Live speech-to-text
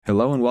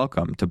Hello and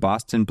welcome to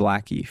Boston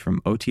Blackie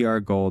from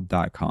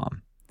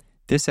OTRGold.com.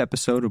 This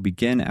episode will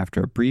begin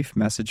after a brief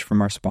message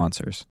from our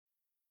sponsors.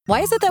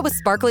 Why is it that with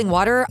sparkling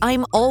water,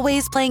 I'm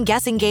always playing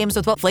guessing games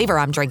with what flavor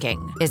I'm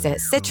drinking? Is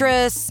it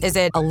citrus? Is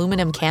it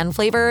aluminum can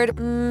flavored?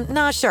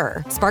 Not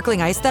sure.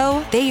 Sparkling ice,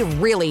 though, they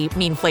really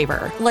mean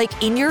flavor.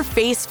 Like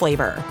in-your-face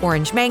flavor.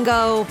 Orange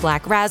mango,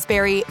 black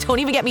raspberry. Don't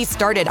even get me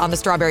started on the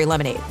strawberry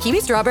lemonade.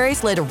 Kiwi strawberry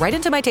slid right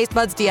into my taste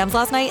buds DMs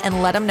last night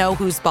and let them know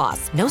who's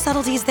boss. No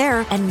subtleties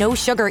there, and no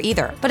sugar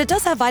either. But it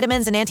does have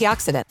vitamins and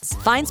antioxidants.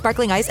 Find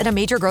sparkling ice at a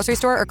major grocery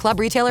store or club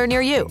retailer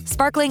near you.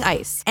 Sparkling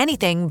ice.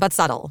 Anything but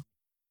subtle.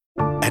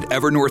 At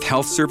Evernorth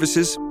Health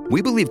Services, we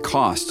believe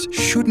costs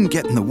shouldn't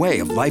get in the way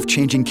of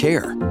life-changing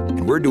care,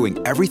 and we're doing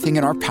everything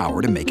in our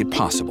power to make it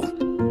possible.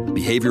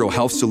 Behavioral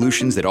health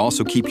solutions that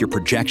also keep your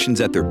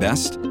projections at their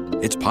best?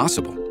 It's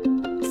possible.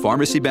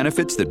 Pharmacy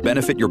benefits that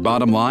benefit your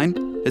bottom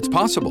line? It's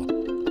possible.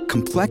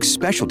 Complex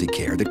specialty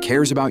care that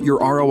cares about your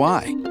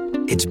ROI?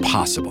 It's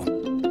possible.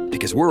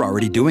 Because we're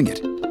already doing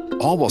it.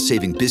 All while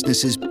saving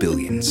businesses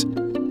billions.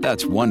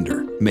 That's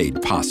Wonder made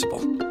possible.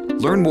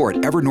 Learn more at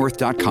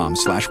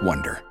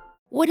evernorth.com/wonder.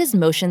 What does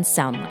motion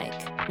sound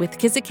like? With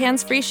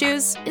Kizikans free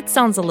shoes, it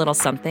sounds a little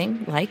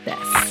something like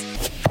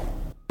this.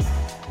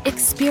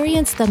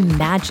 Experience the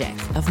magic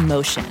of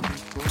motion.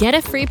 Get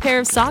a free pair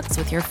of socks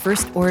with your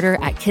first order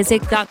at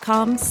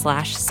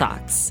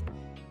kizik.com/socks.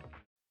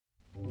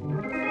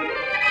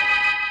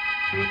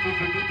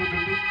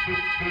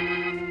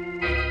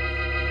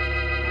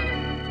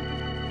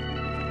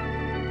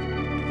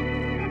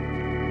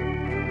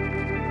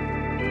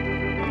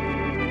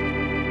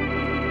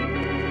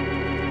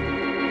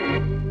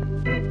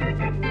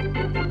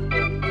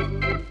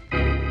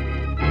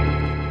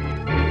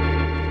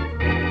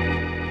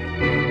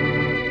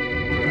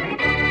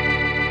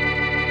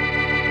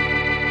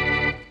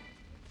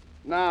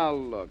 Now,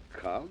 look,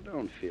 Carl,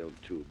 don't feel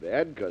too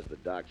bad because the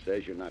doc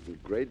says you're not in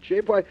great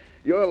shape. Why,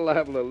 you're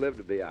liable to live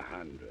to be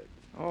 100.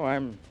 Oh,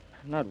 I'm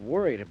not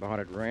worried about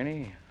it,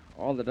 Rainey.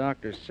 All the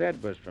doctor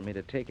said was for me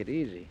to take it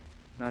easy,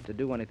 not to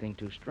do anything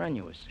too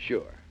strenuous.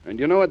 Sure. And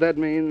you know what that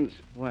means?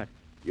 What?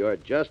 You're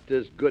just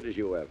as good as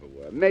you ever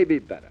were, maybe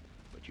better.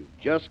 But you've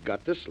just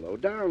got to slow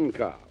down,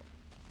 Carl.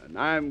 And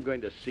I'm going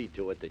to see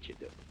to it that you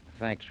do.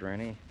 Thanks,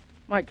 Rainey.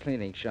 My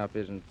cleaning shop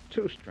isn't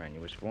too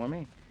strenuous for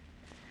me.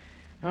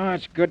 Oh,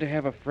 it's good to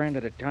have a friend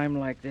at a time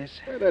like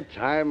this. At a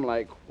time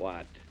like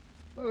what?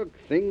 Look,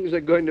 things are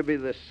going to be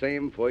the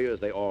same for you as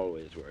they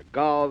always were.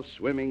 Golf,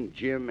 swimming,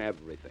 gym,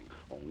 everything.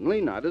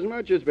 Only not as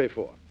much as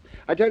before.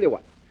 I tell you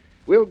what,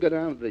 we'll go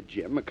down to the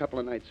gym a couple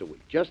of nights a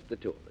week, just the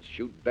two of us.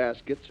 Shoot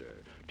baskets or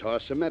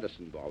toss a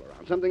medicine ball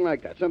around, something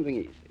like that, something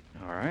easy.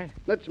 All right.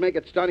 Let's make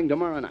it starting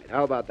tomorrow night.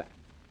 How about that?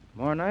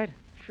 Tomorrow night?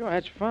 Sure,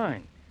 that's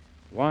fine.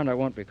 Wanda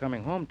won't be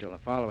coming home till the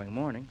following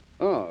morning.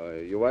 Oh,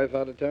 your wife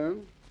out of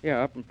town?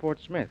 Yeah, up in Port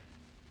Smith.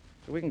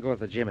 So we can go to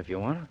the gym if you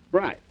want to.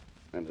 Right.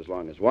 And as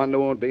long as Wanda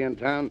won't be in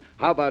town,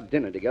 how about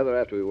dinner together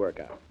after we work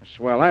out?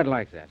 Swell, I'd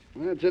like that.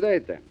 That's a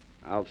date, then.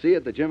 I'll see you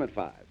at the gym at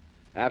 5.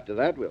 After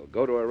that, we'll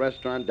go to a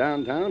restaurant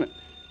downtown and...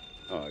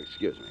 Oh,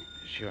 excuse me.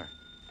 Sure.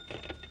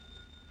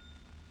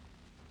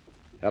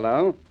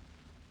 Hello?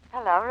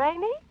 Hello,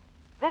 Rainey.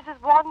 This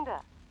is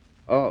Wanda.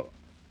 Oh.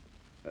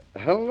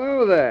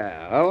 Hello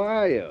there. How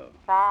are you?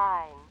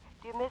 Fine.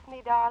 Do you miss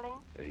me, darling?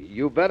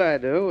 You bet I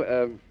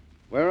do.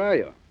 Where are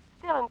you?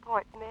 Still in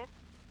Port Smith.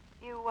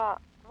 You,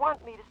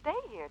 want me to stay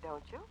here,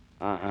 don't you?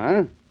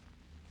 Uh-huh.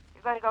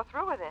 You're going to go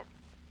through with it.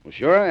 Well,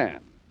 sure I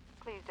am.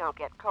 Please don't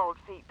get cold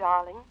feet,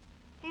 darling.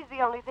 He's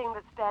the only thing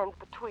that stands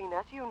between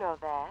us. You know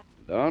that.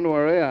 Don't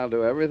worry. I'll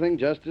do everything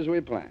just as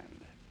we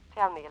planned.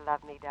 Tell me you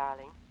love me,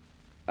 darling.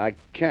 I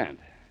can't.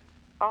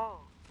 Oh.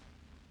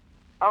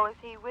 Oh, is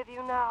he with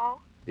you now?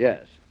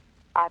 Yes.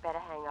 I better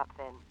hang up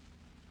then.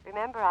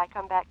 Remember, I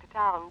come back to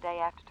town day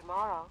after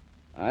tomorrow.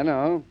 I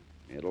know.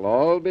 It'll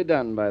all be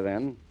done by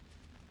then.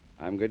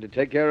 I'm going to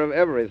take care of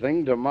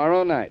everything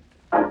tomorrow night.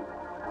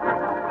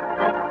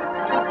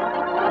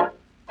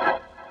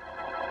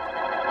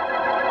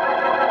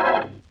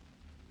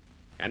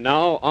 And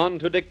now, on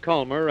to Dick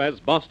Calmer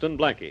as Boston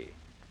Blackie.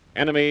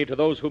 Enemy to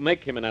those who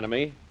make him an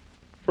enemy.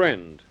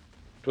 Friend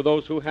to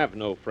those who have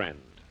no friend.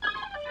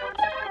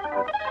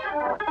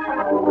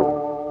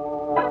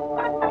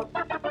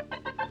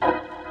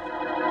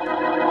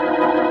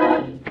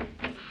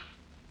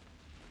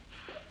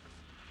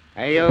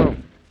 Hey, you.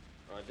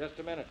 Just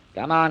a minute.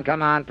 Come on.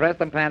 Press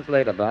them pants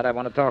later, bud. I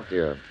want to talk to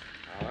you.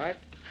 All right.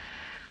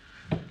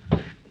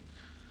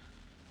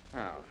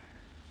 Now,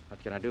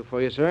 what can I do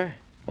for you, sir?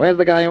 Where's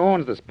the guy who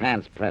owns this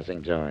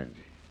pants-pressing joint?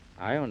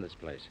 I own this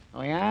place.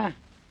 Oh, yeah?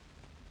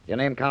 Your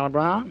name Carl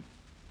Brown?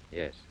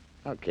 Yes.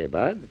 Okay,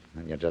 bud.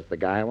 And you're just the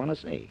guy I want to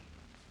see.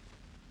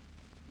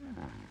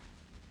 Ah,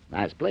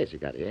 nice place you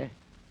got here.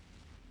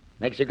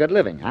 Makes you good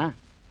living, huh?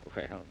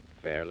 Well,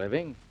 fair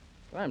living.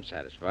 I'm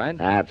satisfied.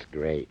 That's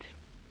great.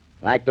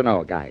 Like to know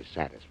a guy's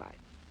satisfied.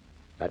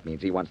 That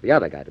means he wants the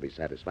other guy to be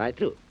satisfied,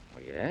 too.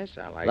 Well, yes,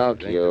 I like Look,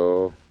 to think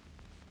you.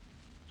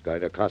 It's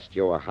going to cost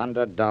you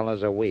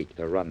 $100 a week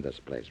to run this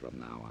place from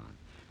now on.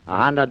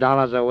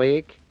 $100 a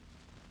week,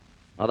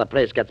 or the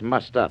place gets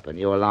mussed up and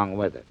you along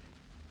with it.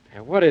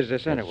 What is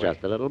this anyway? It's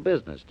just a little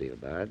business deal,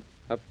 Bud.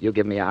 You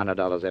give me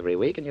 $100 every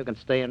week and you can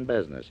stay in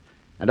business.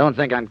 And don't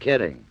think I'm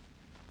kidding.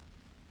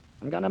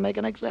 I'm going to make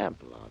an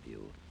example of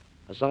you.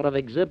 A sort of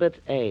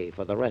Exhibit A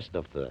for the rest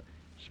of the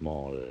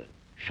small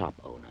shop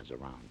owners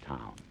around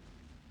town.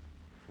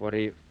 What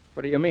do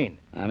you mean?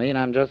 I mean,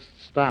 I'm just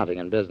starting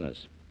in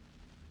business.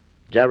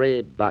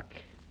 Jerry Buck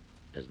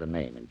is the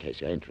name, in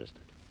case you're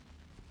interested.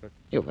 But...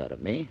 You've heard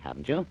of me,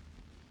 haven't you?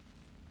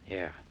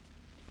 Yeah.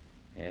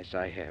 Yes,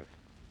 I have.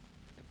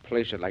 The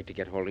police would like to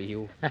get hold of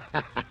you.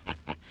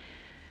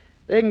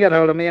 They can get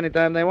hold of me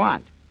anytime they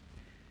want.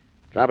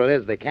 Trouble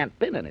is, they can't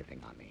pin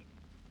anything on me.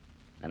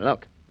 And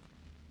look,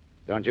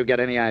 don't you get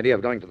any idea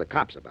of going to the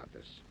cops about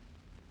this.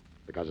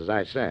 Because, as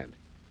I said,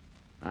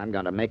 I'm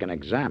going to make an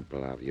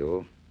example of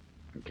you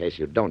in case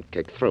you don't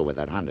kick through with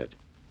that 100.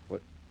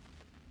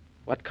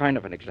 What kind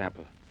of an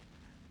example?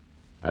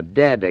 A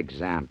dead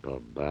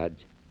example, Bud.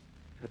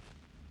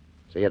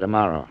 See you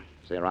tomorrow.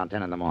 See you around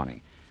 10 in the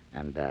morning.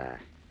 And,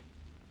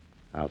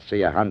 I'll see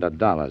you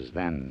 $100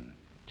 then,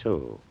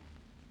 too.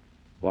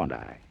 Won't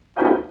I?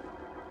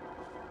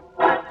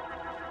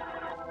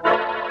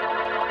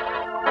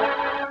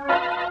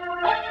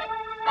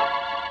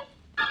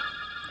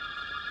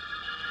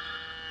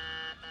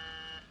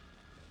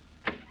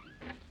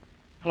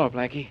 Hello,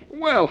 Blackie.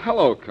 Well,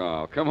 hello,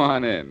 Carl. Come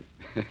on in.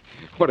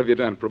 What have you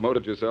done?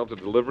 Promoted yourself to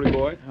delivery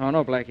boy? Oh,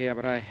 no, Blackie,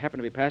 but I happen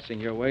to be passing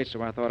your way,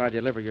 so I thought I'd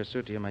deliver your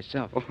suit to you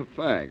myself. Oh,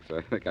 thanks.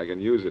 I think I can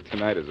use it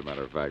tonight, as a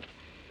matter of fact.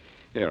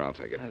 Here, I'll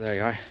take it. There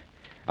you are.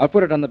 I'll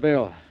put it on the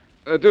bill.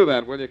 Do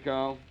that, will you,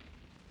 Carl?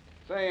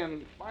 Say,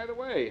 and by the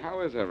way,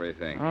 how is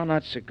everything? Oh,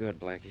 not so good,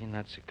 Blackie,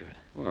 not so good.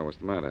 Well, what's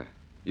the matter?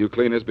 You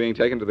cleaners being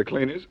taken to the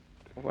cleaners?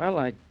 Well,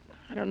 I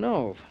don't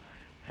know.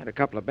 Had a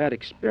couple of bad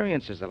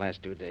experiences the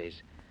last 2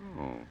 days.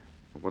 Oh,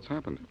 what's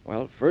happened?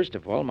 Well, first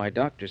of all, my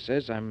doctor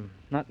says I'm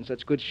not in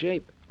such good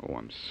shape. Oh,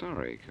 I'm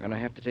sorry, Carl. And I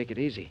have to take it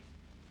easy.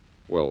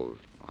 Well,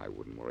 I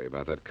wouldn't worry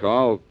about that,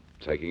 Carl.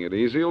 Taking it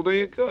easy will do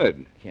you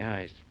good. Yeah,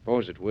 I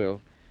suppose it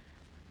will.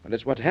 But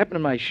it's what happened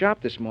in my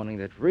shop this morning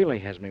that really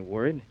has me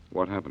worried.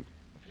 What happened?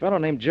 A fellow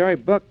named Jerry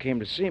Buck came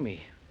to see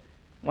me.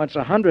 Wants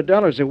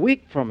 $100 a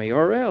week from me,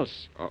 or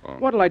else. Uh-oh.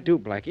 What'll I do,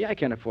 Blackie? I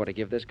can't afford to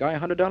give this guy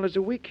 $100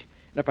 a week.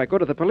 And if I go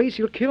to the police,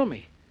 he'll kill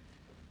me.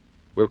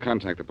 We'll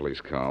contact the police,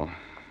 Carl.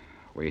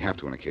 We have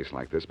to in a case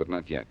like this, but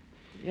not yet.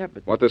 Yeah,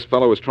 but... What this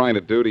fellow is trying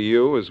to do to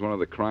you is one of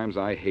the crimes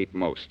I hate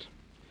most.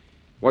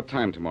 What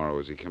time tomorrow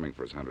is he coming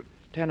for his 100?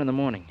 10 in the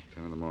morning.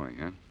 10 in the morning,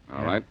 huh?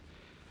 All Yeah. right.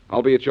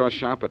 I'll be at your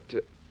shop at...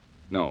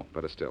 No,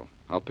 better still.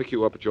 I'll pick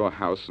you up at your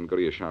house and go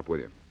to your shop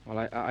with you.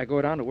 Well, I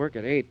go down to work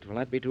at 8. Will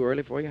that be too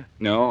early for you?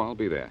 No, I'll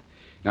be there.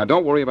 Now,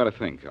 don't worry about a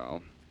thing,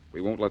 Carl.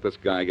 We won't let this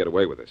guy get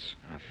away with this.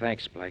 Oh,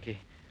 thanks, Blackie.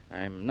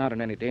 I'm not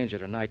in any danger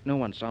tonight. No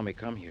one saw me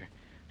come here.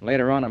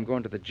 Later on, I'm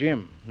going to the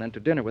gym, and then to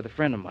dinner with a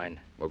friend of mine.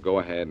 Well, go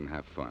ahead and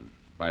have fun.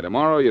 By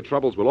tomorrow, your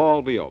troubles will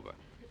all be over.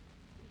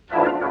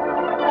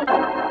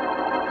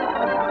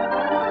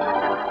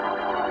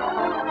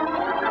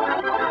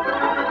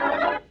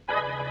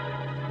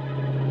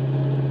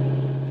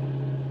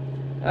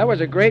 That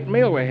was a great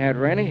meal we had,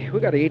 Randy. We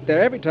got to eat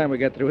there every time we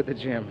get through at the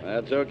gym.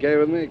 That's okay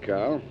with me,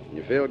 Carl.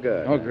 You feel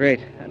good. Oh, great.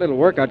 That little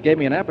workout gave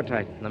me an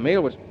appetite. And the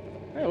meal was...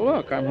 Hey,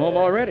 look, I'm home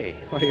already.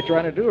 What are you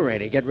trying to do,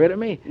 Randy? Get rid of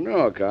me?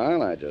 No,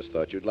 Carl. I just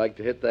thought you'd like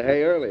to hit the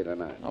hay early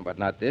tonight. Oh, but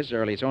not this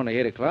early. It's only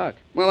 8 o'clock.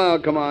 Well, I'll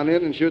come on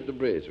in and shoot the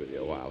breeze with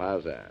you a while.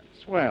 How's that?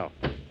 Swell.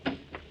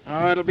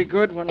 Oh, it'll be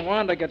good when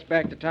Wanda gets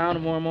back to town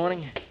tomorrow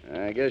morning.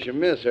 I guess you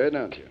miss her,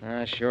 don't you?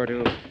 I sure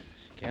do.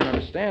 Can't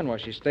understand why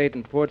she stayed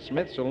in Port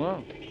Smith so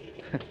long.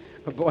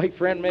 A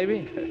boyfriend,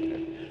 maybe?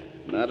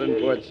 Not in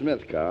Fort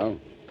Smith, Carl.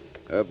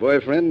 Her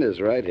boyfriend is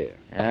right here.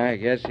 I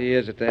guess he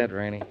is at that,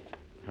 Rainey.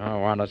 Oh,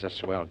 Wanda's a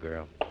swell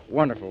girl.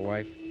 Wonderful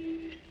wife.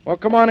 Well,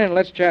 come on in.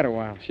 Let's chat a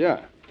while. Sure.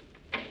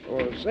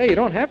 Well, say, you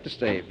don't have to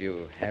stay if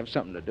you have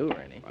something to do,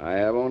 Rainey. I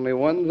have only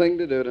one thing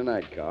to do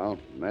tonight, Carl,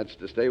 and that's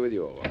to stay with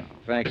you a while.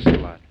 Thanks a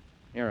lot.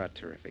 You're a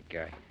terrific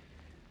guy.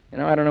 You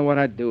know, I don't know what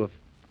I'd do if...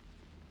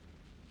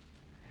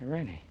 Hey,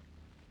 Rainey,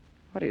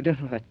 what are you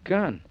doing with that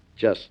gun?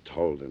 Just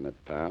holding it,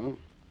 pal.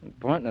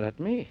 Pointing it at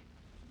me.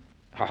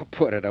 Oh,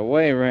 put it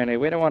away, Randy.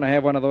 We don't want to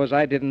have one of those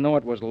I didn't know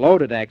it was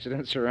loaded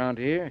accidents around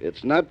here.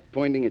 It's not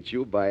pointing at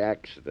you by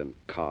accident,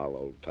 Carl,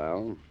 old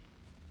pal.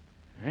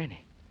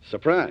 Randy.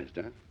 Surprised,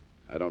 huh?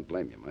 I don't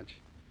blame you much.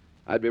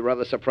 I'd be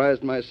rather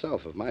surprised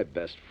myself if my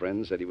best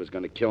friend said he was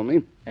going to kill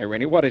me. Hey,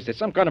 Randy, what is this?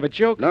 Some kind of a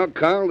joke? No,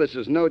 Carl, this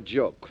is no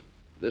joke.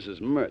 This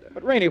is murder.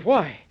 But, Randy,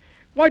 why?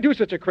 Why do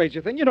such a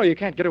crazy thing? You know you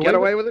can't get away Get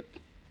away with it?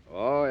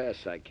 Oh,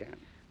 yes, I can.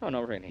 Oh,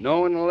 no, Randy. No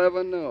one will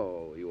ever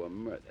know you were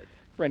murdered.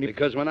 Randy...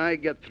 Because when I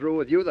get through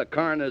with you, the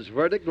coroner's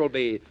verdict will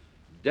be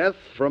death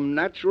from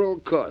natural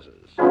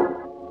causes.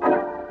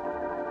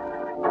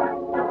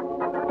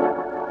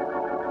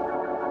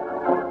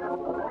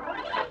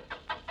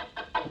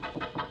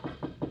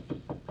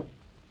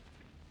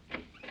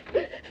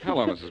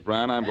 Hello, Mrs.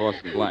 Brown. I'm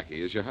Boston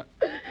Blackie. Is your...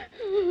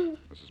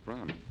 Mrs.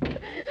 Brown.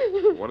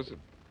 What is it?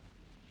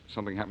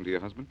 Something happened to your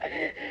husband?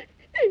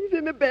 He's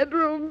in the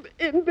bedroom,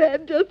 in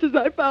bed, just as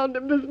I found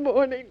him this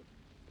morning.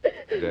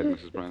 Dead,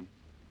 Mrs. Brown?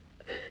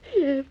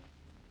 Yes.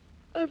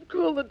 I've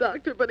called the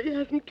doctor, but he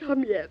hasn't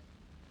come yet.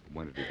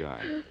 When did he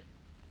die?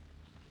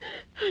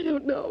 I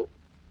don't know.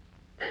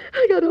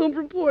 I got home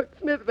from Port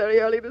Smith very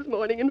early this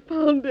morning and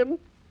found him.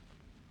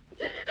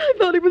 I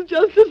thought he was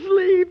just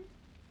asleep.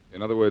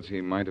 In other words,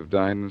 he might have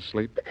died in his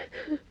sleep?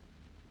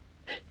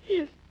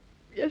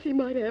 Yes, he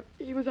might have.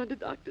 He was under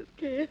doctor's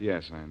care.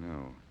 Yes, I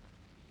know.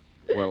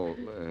 Well,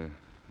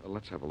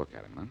 let's have a look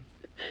at him, huh?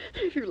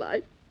 If you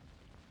like.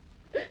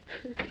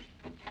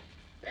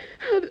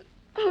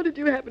 How did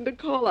you happen to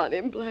call on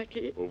him,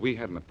 Blackie? Well, we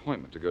had an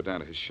appointment to go down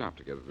to his shop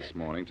together this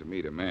morning to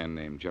meet a man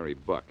named Jerry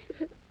Buck.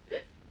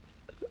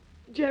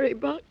 Jerry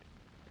Buck?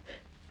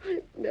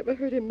 I've never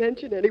heard him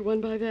mention anyone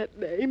by that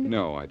name.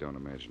 No, I don't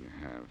imagine you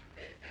have.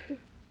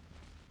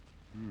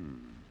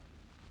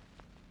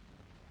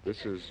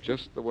 This is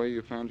just the way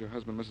you found your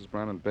husband, Mrs.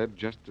 Brown, in bed,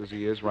 just as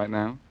he is right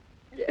now?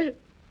 Yes.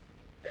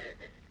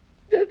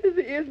 Just as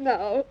he is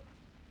now.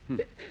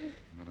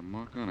 Not a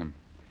mark on him.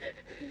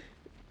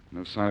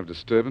 No sign of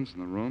disturbance in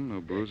the room,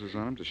 no bruises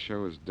on him to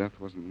show his death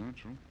wasn't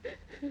natural.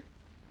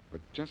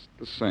 But just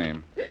the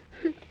same.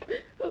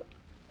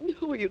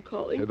 Who are you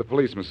calling? The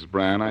police, Mrs.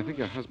 Brown. I think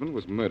your husband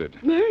was murdered.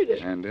 Murdered?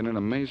 And in an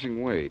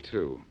amazing way,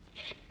 too.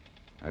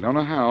 I don't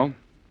know how,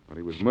 but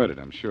he was murdered,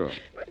 I'm sure.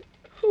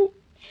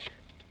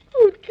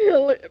 Who'd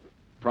kill him?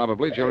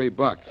 Probably Jerry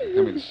Buck,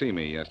 coming to see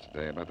me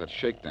yesterday about that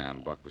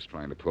shakedown Buck was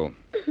trying to pull.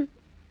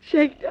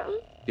 Shakedown?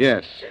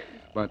 Yes,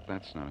 but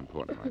that's not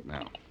important right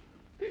now.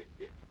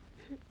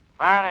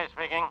 Faraday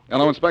speaking.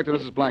 Hello, Inspector.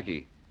 This is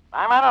Blackie.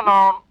 I'm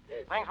unknown.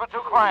 Things were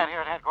too quiet here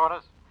at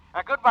headquarters.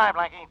 Goodbye,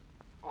 Blackie.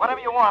 Whatever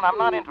you want, I'm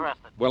not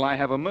interested. Well, I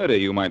have a murder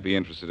you might be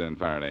interested in,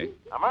 Faraday.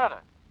 A murder?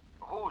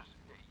 Whose?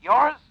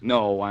 Yours?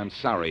 No, I'm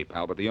sorry,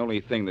 pal, but the only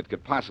thing that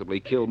could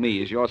possibly kill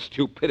me is your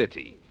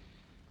stupidity.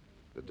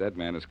 The dead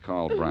man is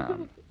Carl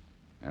Brown,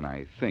 and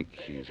I think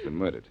he's been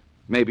murdered.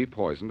 Maybe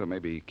poisoned or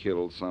maybe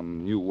killed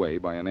some new way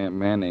by a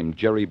man named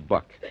Jerry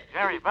Buck.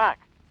 Jerry Buck?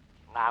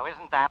 Now,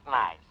 isn't that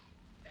nice?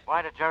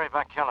 Why did Jerry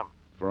Buck kill him?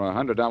 For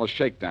 $100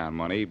 shakedown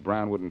money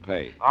Brown wouldn't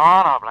pay.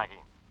 Oh, no,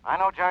 Blackie. I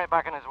know Jerry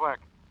Buck and his work.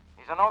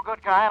 He's a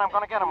no-good guy, and I'm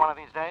going to get him one of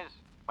these days.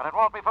 But it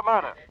won't be for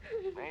murder.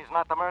 He's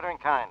not the murdering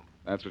kind.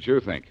 That's what you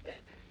think.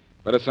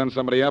 Better send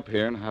somebody up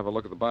here and have a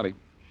look at the body.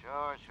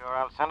 Sure.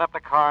 I'll send up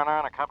the coroner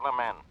and a couple of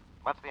men.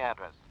 What's the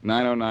address?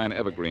 909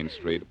 Evergreen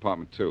Street,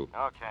 apartment 2.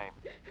 Okay.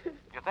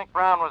 You think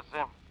Brown was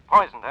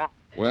poisoned, huh?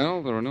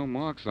 Well, there are no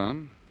marks on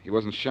him. He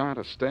wasn't shot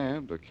or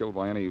stabbed or killed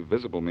by any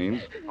visible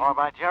means. Or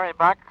by Jerry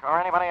Buck or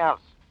anybody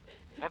else.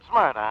 It's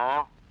murder,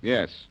 huh?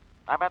 Yes.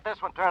 I bet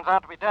this one turns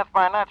out to be death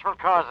by natural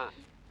causes.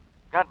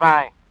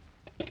 Goodbye.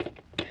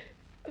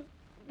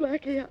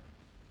 Blackie,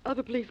 are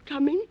the police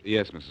coming?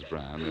 Yes, Mrs.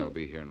 Brown. They'll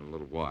be here in a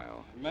little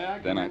while. May I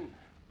Then come in?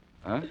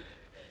 Huh?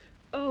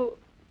 Oh,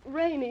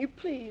 Rainey,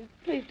 please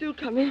do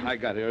come in. I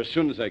got here as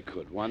soon as I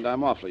could, Wanda.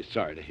 I'm awfully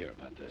sorry to hear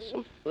about this.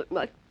 Well, it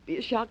must be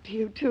a shock to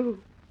you,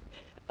 too.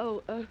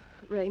 Oh,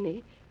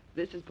 Rainey,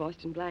 this is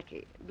Boston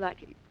Blackie.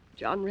 Blackie,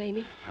 John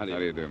Rainey. How do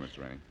you do, Mr.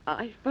 Rainey?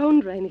 I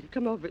phoned Rainey to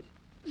come over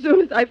as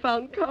soon as I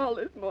found Carl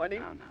this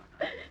morning.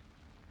 No.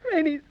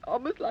 Rainey's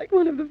almost like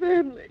one of the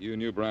family. You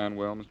knew Brown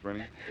well, Mr.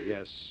 Rainey?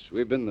 Yes,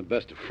 we've been the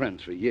best of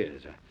friends for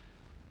years.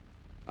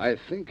 I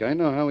think I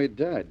know how he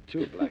died,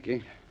 too,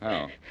 Blackie.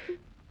 How?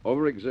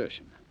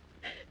 Overexertion.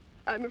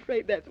 I'm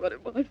afraid that's what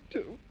it was,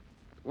 too.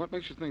 What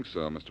makes you think so,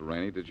 Mr.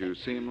 Rainey? Did you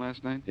see him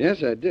last night?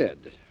 Yes, I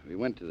did. We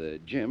went to the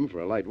gym for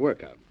a light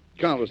workout.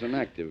 Carl was an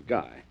active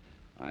guy.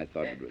 I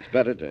thought it was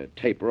better to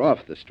taper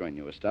off the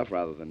strenuous stuff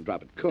rather than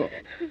drop it cold.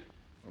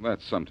 Well,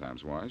 that's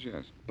sometimes wise,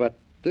 yes. But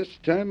this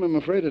time, I'm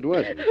afraid it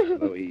wasn't,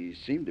 though he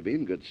seemed to be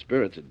in good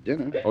spirits at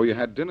dinner. Oh, you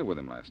had dinner with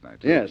him last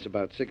night, too? Yes,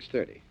 about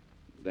 6:30.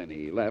 Then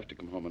he left to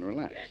come home and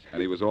relax.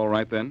 And he was all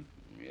right then?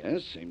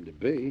 Yes, seemed to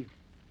be.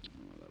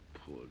 Oh, the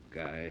poor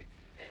guy.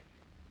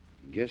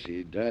 Guess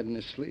he died in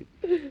his sleep.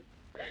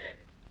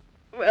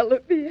 Well,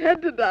 if he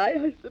had to die,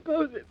 I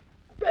suppose it's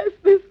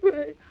best this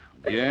way.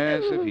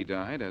 Yes, if he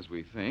died, as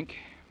we think.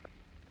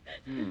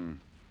 Did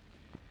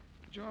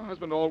your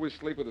husband always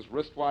sleep with his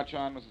wristwatch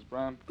on, Mrs.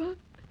 Brown? What?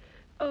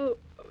 Oh,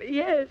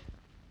 yes,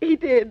 he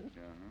did.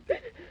 Uh-huh.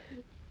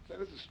 Say,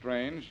 this is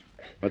strange.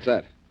 What's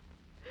that?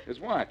 His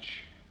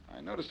watch. I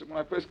noticed it when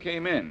I first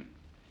came in.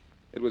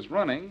 It was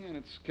running, and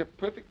it's kept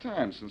perfect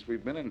time since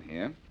we've been in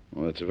here.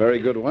 Well, it's a very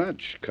good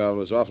watch. Carl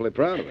was awfully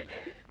proud of it.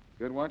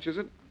 Good watch, is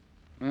it?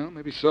 Well,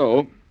 maybe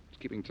so. It's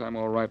keeping time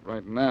all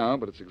right now,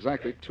 but it's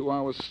exactly 2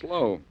 hours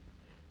slow.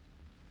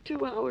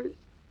 2 hours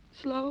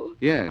slow?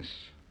 Yes.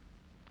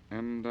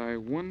 And I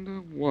wonder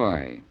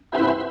why.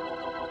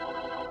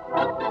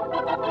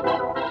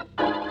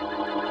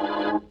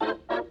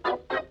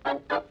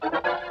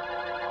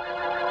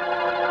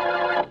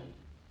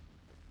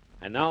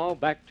 And now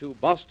back to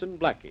Boston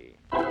Blackie.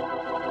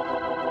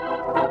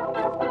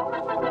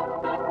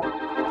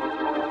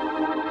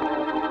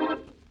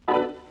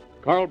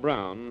 Carl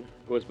Brown,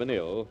 who has been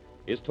ill,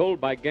 is told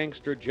by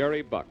gangster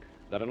Jerry Buck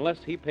that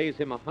unless he pays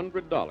him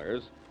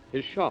 $100,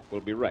 his shop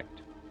will be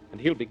wrecked, and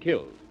he'll be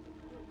killed.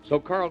 So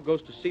Carl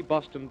goes to see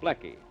Boston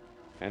Blackie,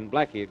 and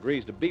Blackie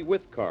agrees to be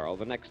with Carl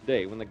the next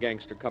day when the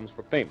gangster comes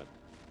for payment.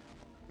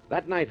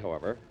 That night,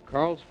 however,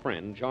 Carl's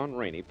friend, John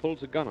Rainey,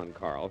 pulls a gun on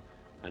Carl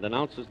and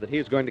announces that he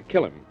is going to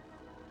kill him.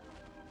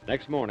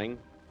 Next morning,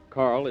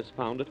 Carl is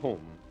found at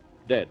home,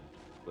 dead,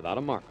 without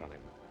a mark on him.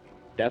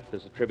 Death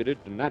is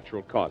attributed to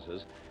natural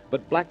causes,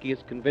 but Blackie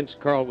is convinced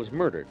Carl was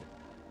murdered.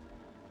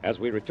 As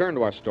we return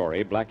to our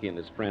story, Blackie and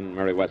his friend,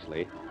 Murray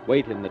Wesley,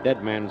 wait in the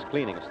dead man's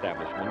cleaning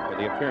establishment for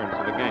the appearance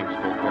of the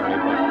gangster, Jerry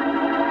Buck.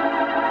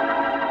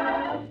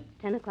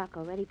 10 o'clock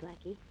already,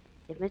 Blackie.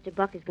 If Mr.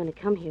 Buck is going to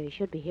come here, he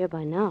should be here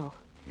by now.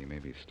 He may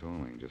be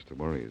stalling just to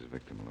worry his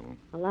victim a little.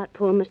 A lot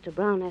poor Mr.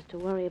 Brown has to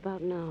worry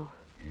about now.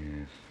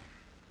 Yes.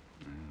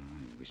 I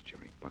wish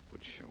Jerry Buck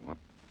would show up.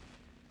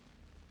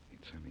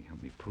 He'd certainly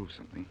help me prove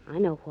something. I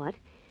know what.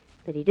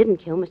 That he didn't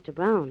kill Mr.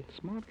 Brown.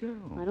 Smart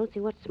girl. I don't see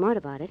what's smart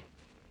about it.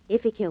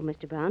 If he killed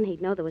Mr. Brown,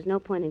 he'd know there was no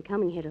point in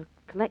coming here to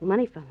collect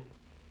money from him.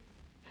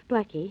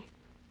 Blackie,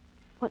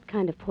 what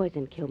kind of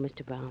poison killed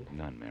Mr. Brown?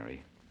 None,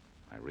 Mary.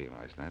 I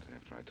realized that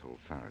after I told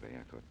Faraday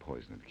I thought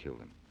poison had killed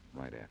him.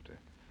 Right after.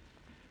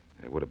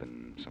 There would have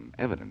been some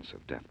evidence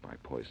of death by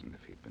poison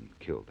if he'd been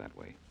killed that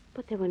way.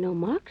 But there were no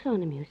marks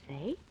on him, you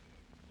say?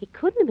 He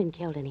couldn't have been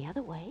killed any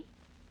other way.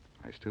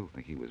 I still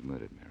think he was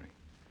murdered, Mary.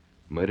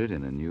 Murdered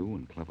in a new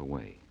and clever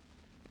way.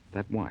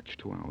 That watch,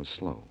 2 hours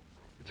slow.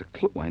 It's a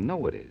clue, I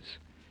know it is.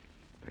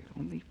 But I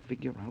can only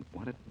figure out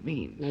what it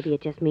means. Maybe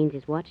it just means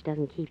his watch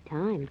doesn't keep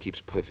time. It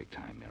keeps perfect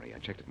time, Mary. I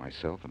checked it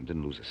myself and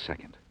didn't lose a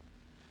second.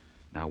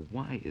 Now,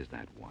 why is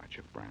that watch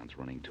of Brown's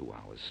running 2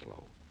 hours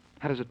slow?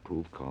 How does it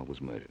prove Carl was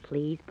murdered?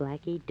 Please,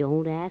 Blackie,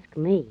 don't ask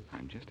me.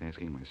 I'm just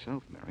asking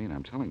myself, Mary, and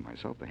I'm telling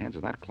myself the hands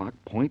of that clock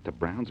point to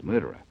Brown's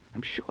murderer.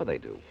 I'm sure they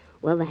do.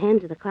 Well, the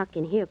hands of the clock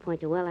in here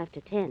point to well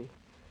after 10.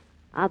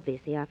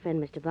 Obviously, our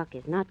friend Mr. Buck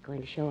is not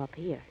going to show up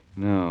here.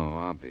 No,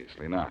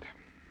 obviously not.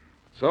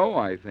 So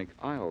I think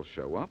I'll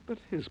show up at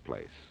his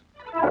place.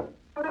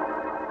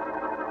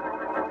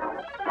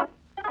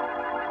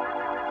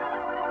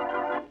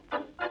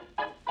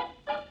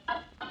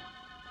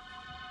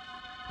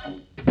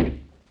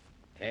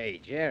 Hey,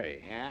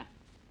 Jerry. Yeah?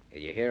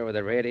 Did you hear over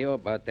the radio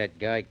about that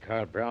guy,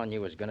 Carl Brown,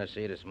 you was going to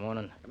see this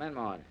morning? Come in,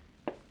 Maud.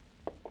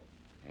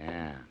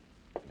 Yeah.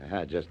 I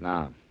heard just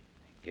now.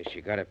 Guess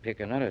you got to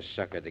pick another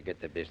sucker to get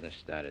the business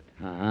started.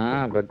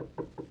 Uh-huh, but...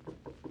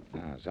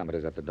 Oh,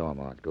 somebody's at the door,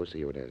 Maud. Go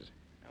see who it is.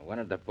 One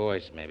of the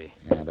boys, maybe.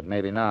 Yeah, but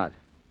maybe not.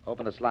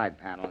 Open the slide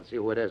panel and see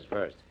who it is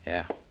first.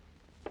 Yeah.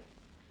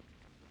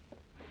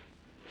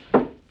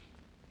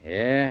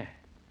 Yeah?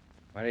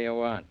 What do you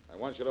want? I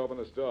want you to open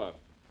this door.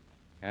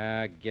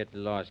 Get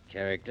lost,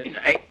 character.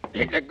 Hey,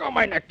 let go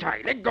my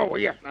necktie. Let go, will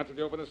you? Not till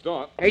you open this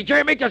door. Hey,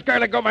 Jerry, make this guy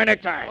let go my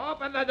necktie.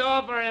 Open the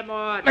door for him,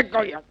 Maud. Let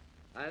go, you.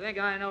 I think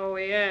I know who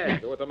he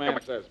is. Do what the man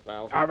says,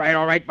 pal. All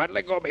right, but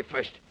let go of me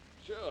first.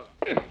 Sure.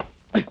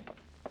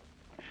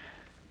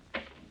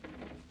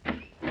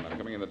 I'm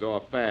coming in the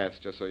door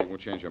fast, just so you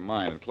won't change your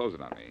mind and close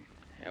it on me.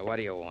 Yeah, what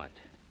do you want?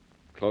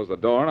 Close the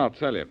door and I'll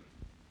tell you.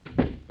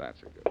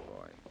 That's a good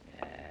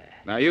boy.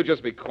 Now, you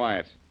just be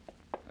quiet.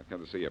 I've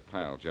come to see your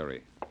pal,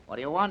 Jerry. What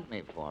do you want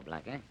me for,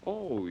 Blackie?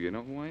 Oh, you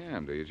know who I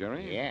am, do you,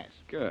 Jerry? Yes.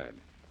 Good.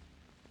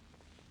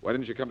 Why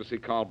didn't you come to see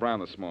Carl Brown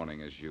this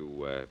morning as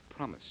you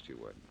promised you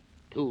would?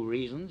 2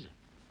 reasons.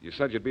 You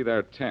said you'd be there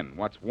at 10.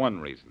 What's one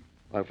reason?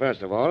 Well,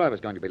 first of all, I was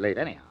going to be late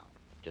anyhow,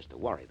 just to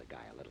worry the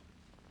guy a little.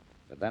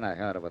 But then I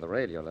heard over the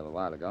radio a little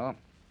while ago.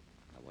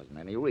 There wasn't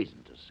any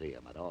reason to see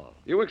him at all.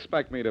 You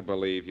expect me to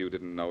believe you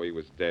didn't know he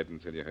was dead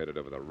until you heard it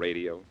over the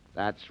radio?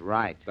 That's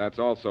right. That's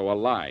also a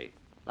lie.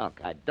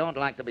 Look, I don't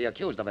like to be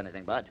accused of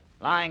anything, Bud.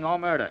 Lying or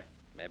murder.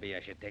 Maybe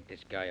I should take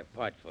this guy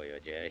apart for you,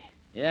 Jerry.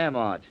 Yeah,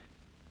 Maud.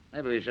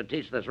 Maybe we should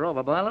teach this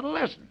rover boy a little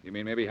lesson. You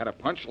mean maybe he had a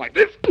punch like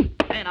this?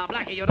 Hey, now,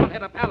 Blackie, you don't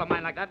hit a pal of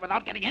mine like that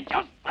without getting hit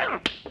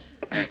yourself.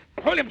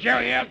 Hold him,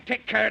 Jerry. I'll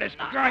take care of this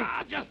grunt.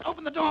 Just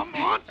open the door,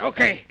 Maud.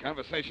 Okay.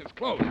 Conversation's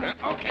closed, huh?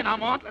 Okay, now,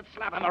 Maud, let's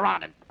slap him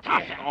around and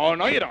toss him. Oh,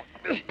 no, you don't.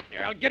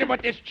 Here, I'll get him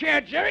with this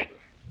chair, Jerry.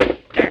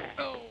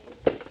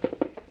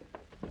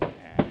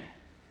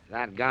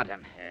 That got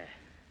him.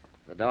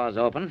 The door's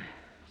open,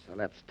 so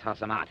let's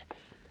toss him out.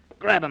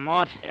 Grab him,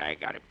 Mort. Yeah, I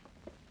got him.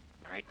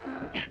 Right.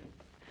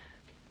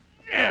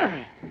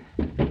 There.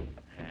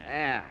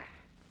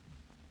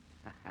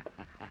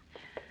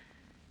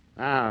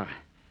 Now,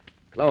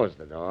 close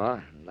the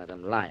door and let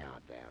him lie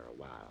out there a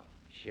while.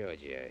 Sure,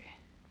 Jerry.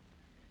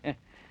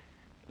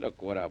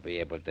 Look what I'll be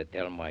able to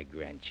tell my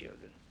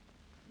grandchildren.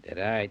 That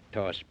I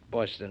tossed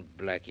Boston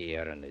Blackie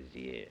out on his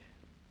ear.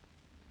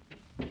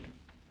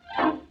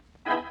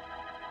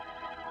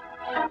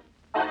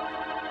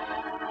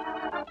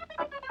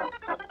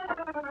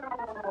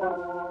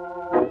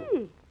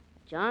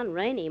 John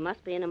Rainey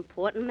must be an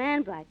important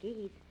man, Blackie.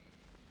 He's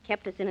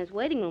kept us in his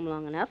waiting room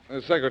long enough.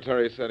 The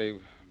secretary said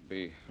he'd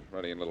be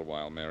ready in a little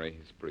while, Mary.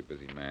 He's a pretty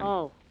busy man.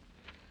 Oh.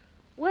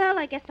 Well,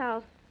 I guess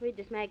I'll read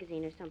this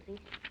magazine or something.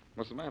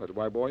 What's the matter? Do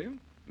I bore you?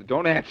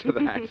 Don't answer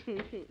that.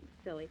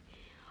 Silly.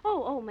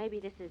 Oh, maybe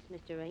this is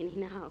Mr. Rainey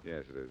now.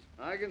 Yes, it is.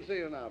 I can see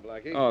you now,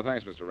 Blackie. Oh,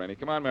 thanks, Mr. Rainey.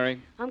 Come on,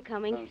 Mary. I'm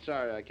coming. I'm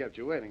sorry I kept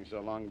you waiting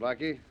so long,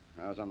 Blackie.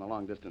 I was on the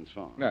long-distance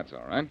phone. That's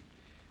all right.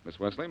 Miss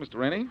Wesley, Mr.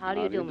 Rainey? How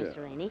do you do,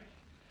 Mr. Rainey?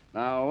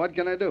 Now, what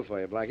can I do for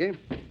you, Blackie?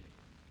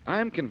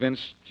 I'm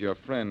convinced your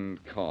friend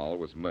Carl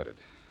was murdered.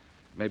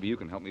 Maybe you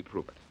can help me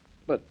prove it.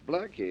 But,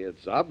 Blackie,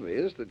 it's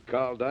obvious that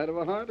Carl died of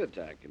a heart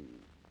attack. In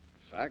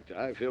fact,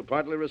 I feel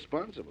partly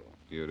responsible.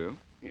 You do?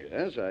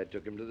 Yes, I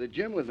took him to the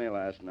gym with me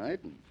last night,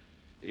 and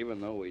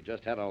even though we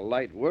just had a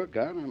light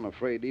workout, I'm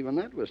afraid even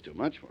that was too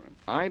much for him.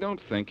 I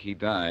don't think he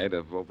died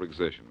of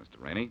overexertion, Mr.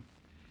 Rainey.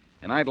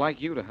 And I'd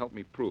like you to help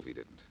me prove he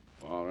didn't.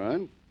 All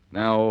right.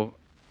 Now,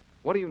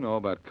 what do you know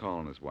about Carl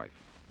and his wife?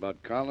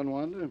 About Carl and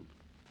Wanda?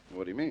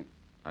 What do you mean?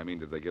 I mean,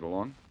 did they get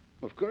along?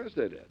 Of course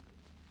they did.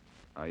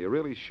 Are you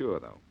really sure,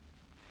 though?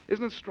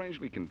 Isn't it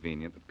strangely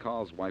convenient that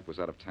Carl's wife was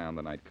out of town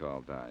the night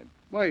Carl died?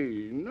 Why,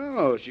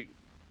 no, she...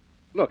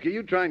 Look, are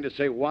you trying to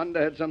say Wanda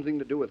had something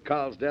to do with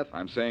Carl's death?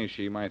 I'm saying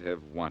she might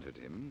have wanted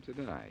him to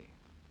die.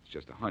 It's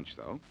just a hunch,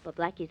 though. But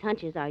Blackie's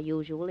hunches are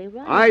usually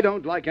right. I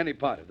don't like any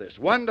part of this.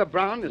 Wanda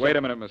Brown is... Wait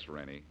a minute, Mr.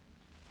 Rainey.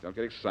 Don't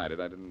get excited.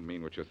 I didn't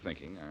mean what you're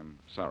thinking. I'm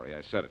sorry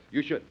I said it.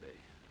 You shouldn't be.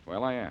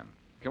 Well, I am.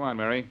 Come on,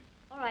 Mary.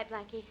 All right,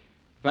 Blackie.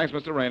 Thanks,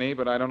 Mr. Rainey,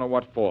 but I don't know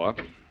what for.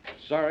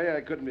 Sorry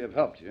I couldn't have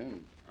helped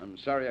you. I'm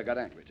sorry I got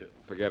angry, too.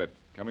 Forget it.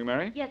 Coming,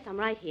 Mary? Yes, I'm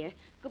right here.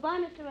 Goodbye,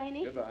 Mr.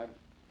 Rainey. Goodbye.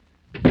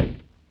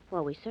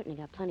 Well, we certainly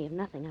got plenty of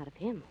nothing out of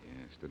him.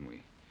 Yes, didn't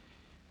we?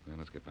 Well,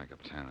 let's get back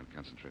uptown and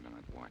concentrate on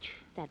that watch.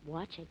 That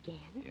watch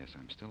again? Yes,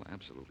 I'm still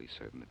absolutely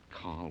certain that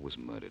Carl was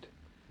murdered.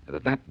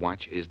 And that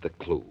watch is the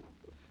clue.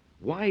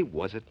 Why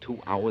was it 2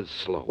 hours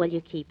slow? Well,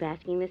 you keep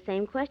asking the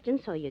same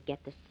question, so you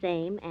get the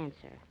same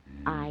answer.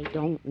 I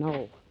don't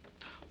know.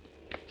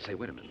 Say,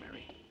 wait a minute,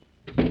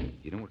 Mary.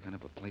 You know what kind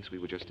of a place we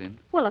were just in?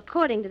 Well,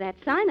 according to that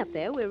sign up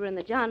there, we were in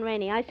the John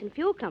Rainey Ice and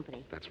Fuel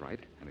Company. That's right.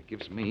 And it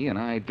gives me an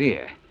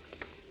idea.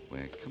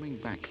 We're coming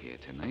back here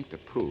tonight to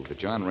prove that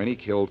John Rainey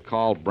killed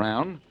Carl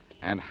Brown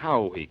and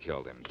how he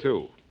killed him,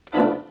 too.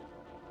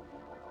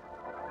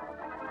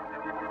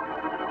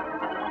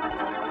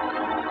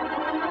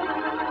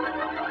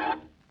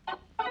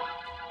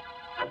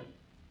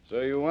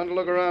 So you want to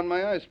look around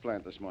my ice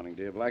plant this morning,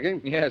 dear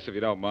Blackie? Yes, if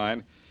you don't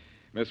mind.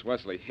 Miss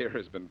Wesley here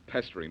has been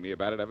pestering me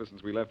about it ever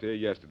since we left here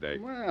yesterday.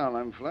 Well,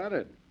 I'm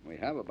flattered. We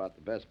have about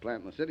the best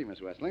plant in the city,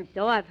 Miss Wesley.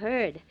 So I've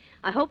heard.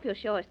 I hope you'll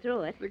show us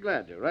through it. Be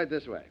glad to. Right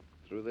this way.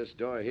 Through this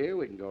door here,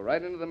 we can go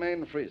right into the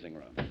main freezing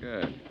room.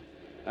 Good.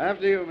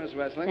 After you, Miss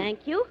Wesley.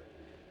 Thank you.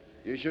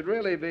 You should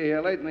really be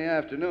here late in the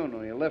afternoon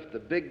when you lift the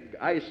big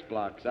ice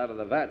blocks out of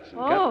the vats and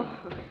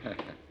cut them.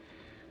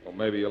 Well,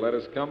 maybe you'll let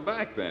us come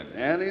back then.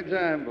 Any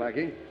time,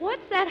 Blackie.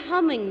 What's that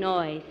humming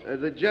noise?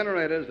 The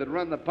generators that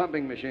run the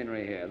pumping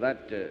machinery here.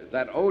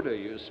 That odor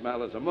you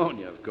smell is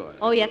ammonia, of course.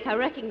 Oh, yes, I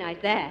recognize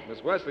that.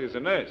 Miss Wesley is a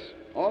nurse.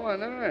 Oh, a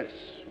nurse.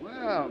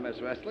 Well, Miss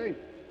Wesley,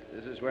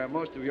 this is where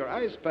most of your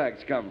ice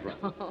packs come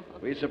from.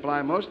 We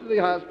supply most of the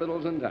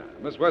hospitals in town.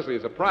 Miss Wesley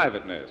is a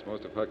private nurse.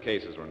 Most of her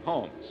cases are in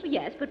homes.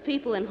 Yes, but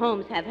people in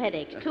homes have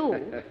headaches,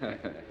 too.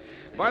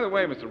 By the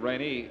way, Mr.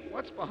 Rainey,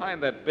 what's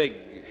behind that big,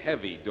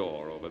 heavy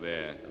door over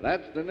there?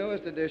 That's the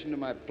newest addition to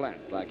my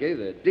plant, Blackie,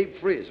 the deep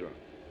freeze room.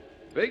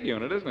 Big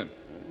unit, isn't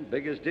it?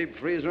 Biggest deep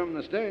freeze room in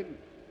the state.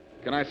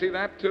 Can I see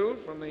that, too,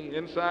 from the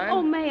inside?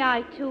 Oh, may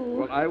I, too?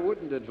 Well, I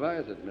wouldn't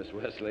advise it, Miss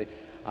Wesley.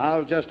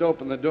 I'll just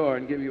open the door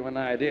and give you an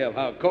idea of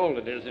how cold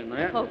it is in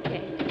there.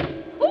 Okay.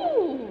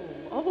 Ooh,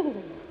 oh.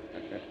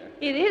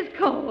 It is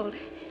cold.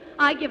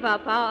 I give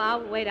up.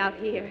 I'll wait out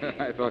here.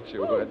 I thought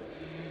you would.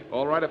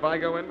 All right if I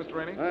go in, Mr.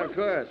 Rainey? Of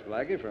course,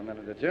 Blackie, for a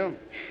minute or two.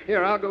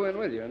 Here, I'll go in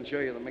with you and show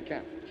you the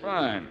mechanics.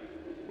 Fine.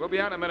 We'll be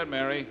out in a minute,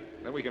 Mary.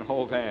 Then we can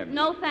hold hands.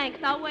 No, thanks.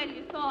 I'll wait till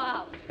you thaw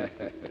out.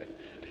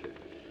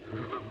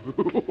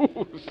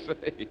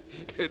 Say,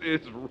 it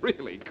is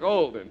really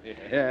cold in here.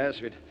 Yes,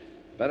 we'd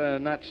better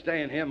not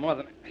stay in here more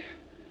than...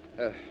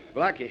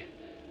 Blackie,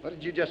 what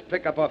did you just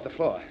pick up off the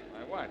floor?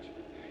 My watch.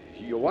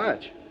 Your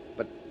watch?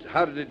 But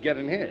how did it get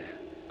in here?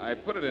 I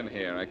put it in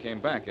here. I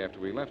came back after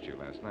we left you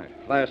last night.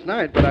 Last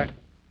night, but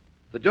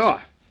The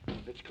door.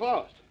 It's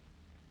closed.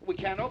 We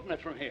can't open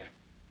it from here.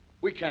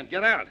 We can't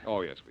get out.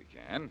 Oh, yes, we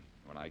can.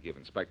 When I give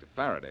Inspector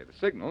Faraday the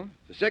signal.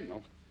 The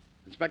signal?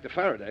 Inspector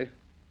Faraday?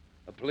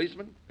 A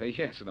policeman?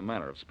 Yes, in a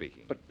manner of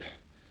speaking. But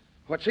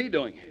what's he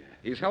doing here?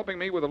 He's helping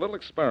me with a little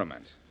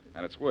experiment,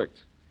 and it's worked.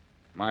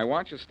 My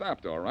watch has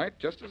stopped, all right,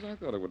 just as I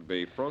thought it would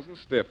be, frozen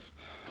stiff.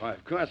 Why,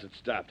 of course it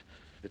stopped.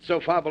 It's so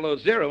far below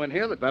zero in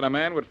here that a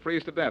man would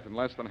freeze to death in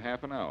less than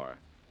half an hour.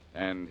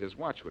 And his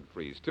watch would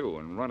freeze, too,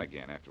 and run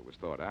again after it was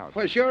thawed out.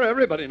 Well, sure,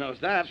 everybody knows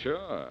that.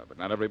 Sure, but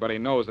not everybody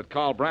knows that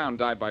Carl Brown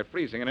died by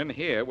freezing, and in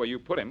here, where you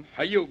put him...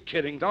 Are you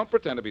kidding? Don't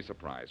pretend to be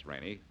surprised,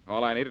 Rainey.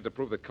 All I needed to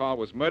prove that Carl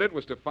was murdered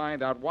was to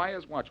find out why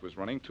his watch was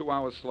running 2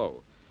 hours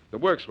slow. The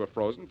works were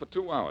frozen for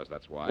 2 hours,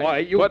 that's why. Why,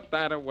 you... Put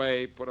that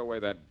away. Put away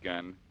that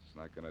gun. It's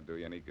not going to do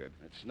you any good.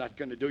 It's not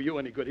going to do you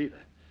any good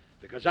either,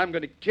 because I'm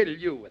going to kill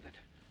you with it.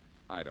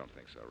 I don't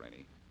think so,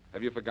 Rainey.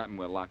 Have you forgotten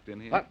we're locked in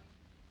here? What?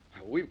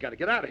 We've got to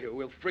get out of here.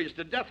 We'll freeze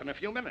to death in a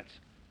few minutes.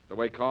 The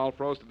way Carl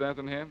froze to death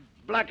in here?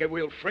 Blackie,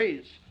 we'll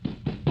freeze.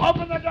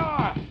 Open the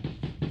door!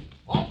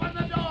 Open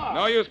the door!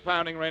 No use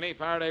pounding, Rainey.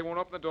 Faraday won't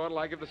open the door till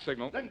I give the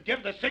signal. Then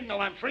give the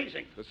signal. I'm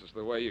freezing. This is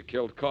the way you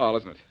killed Carl,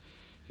 isn't it?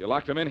 You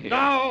locked him in here.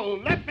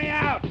 No! Let me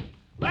out!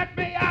 Let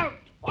me out!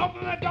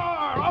 Open the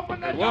door!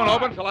 Open the door! It won't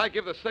open till I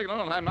give the signal,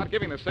 and I'm not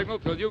giving the signal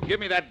till you give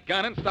me that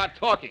gun and start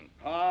talking.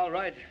 All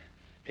right.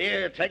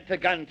 Here, take the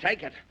gun.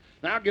 Take it.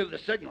 Now give the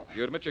signal.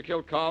 You admit you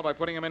killed Carl by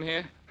putting him in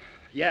here?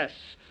 Yes.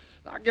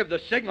 Now give the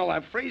signal.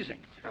 I'm freezing.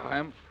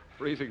 I'm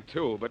freezing,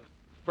 too, but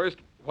first,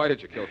 why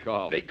did you kill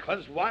Carl?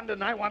 Because Wanda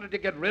and I wanted to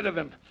get rid of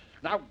him.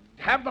 Now,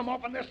 have them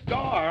open this door.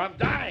 I'm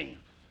dying.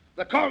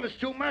 The cold is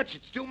too much.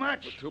 It's too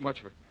much. Well, too much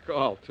for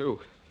Carl,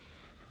 too.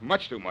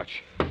 Much too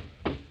much.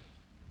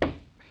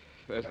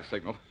 There's the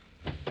signal.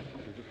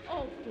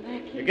 Oh,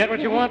 Blackie. You get what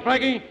you want,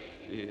 Blackie?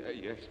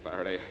 Yes,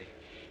 Faraday.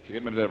 He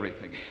admitted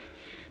everything.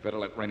 Better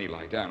let Rennie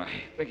lie down.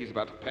 I think he's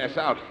about to pass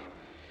out.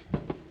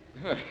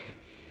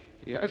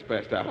 He has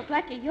passed out. Well,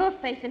 Blackie, your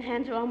face and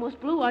hands are almost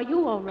blue. Are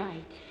you all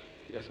right?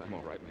 Yes, I'm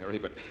all right, Mary,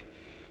 but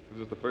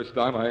this is the first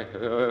time I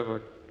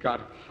ever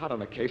got hot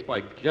on a case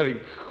by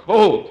getting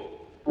cold.